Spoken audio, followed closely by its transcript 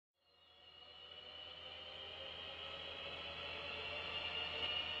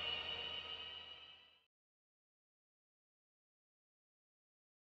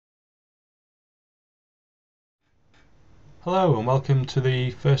Hello and welcome to the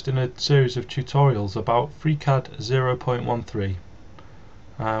first in a series of tutorials about FreeCAD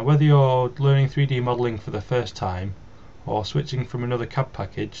 0.13. Whether you're learning 3D modelling for the first time or switching from another CAD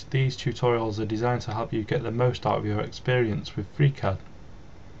package, these tutorials are designed to help you get the most out of your experience with FreeCAD.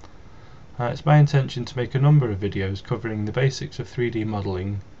 It's my intention to make a number of videos covering the basics of 3D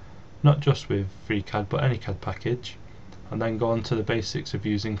modelling, not just with FreeCAD but any CAD package, and then go on to the basics of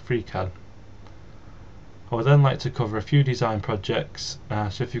using FreeCAD. I would then like to cover a few design projects,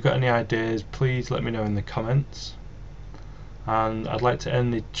 so if you've got any ideas please let me know in the comments. And I'd like to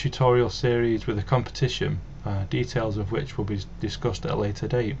end the tutorial series with a competition, details of which will be discussed at a later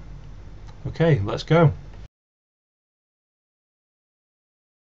date. Okay, let's go.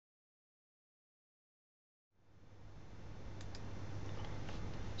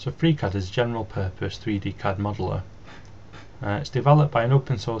 So FreeCAD is a general purpose 3D CAD modeler. It's developed by an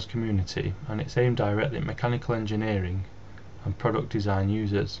open source community and it's aimed directly at mechanical engineering and product design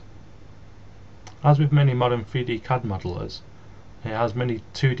users. As with many modern 3D CAD modelers, it has many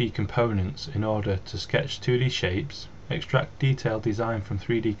 2D components in order to sketch 2D shapes, extract detailed design from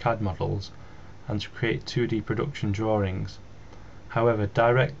 3D CAD models, and to create 2D production drawings. However,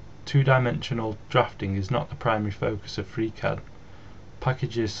 direct two-dimensional drafting is not the primary focus of FreeCAD.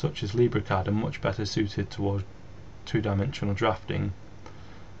 Packages such as LibreCAD are much better suited towards two-dimensional drafting.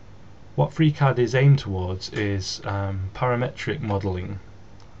 What FreeCAD is aimed towards is parametric modelling.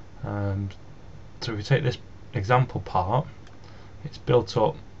 So if we take this example part, it's built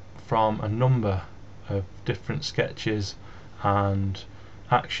up from a number of different sketches and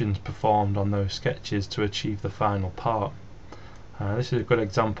actions performed on those sketches to achieve the final part. This is a good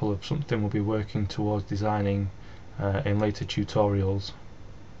example of something we'll be working towards designing in later tutorials.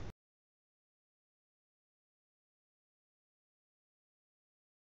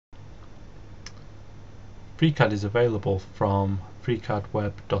 FreeCAD is available from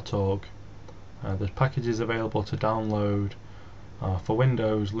freecadweb.org. There's packages available to download for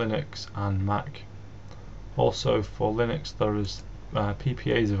Windows, Linux and Mac. Also for Linux there is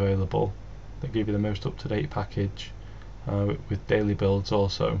PPAs available that give you the most up-to-date package with daily builds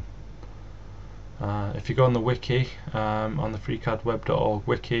also. If you go on the wiki, on the freecadweb.org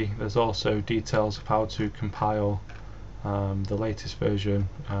wiki, there's also details of how to compile the latest version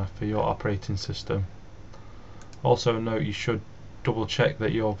for your operating system. Also note you should double check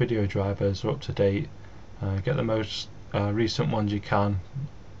that your video drivers are up to date. Get the most recent ones you can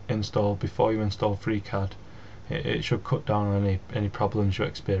installed before you install FreeCAD. It should cut down on any problems you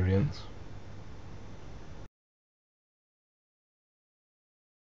experience.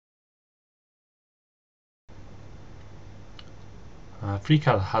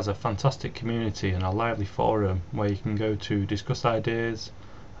 FreeCAD has a fantastic community and a lively forum where you can go to discuss ideas,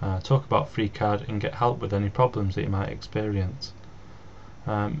 talk about FreeCAD and get help with any problems that you might experience.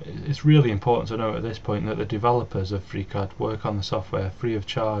 It's really important to note at this point that the developers of FreeCAD work on the software free of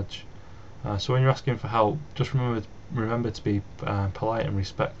charge. So when you're asking for help, just remember to be polite and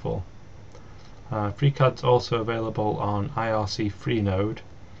respectful. FreeCAD's also available on IRC Freenode,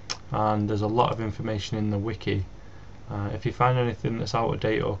 and there's a lot of information in the wiki. If you find anything that's out of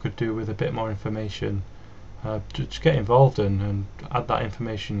date or could do with a bit more information, just get involved and add that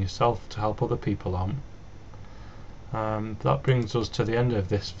information yourself to help other people out. That brings us to the end of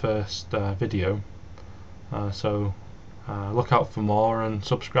this first video, so look out for more and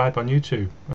subscribe on YouTube.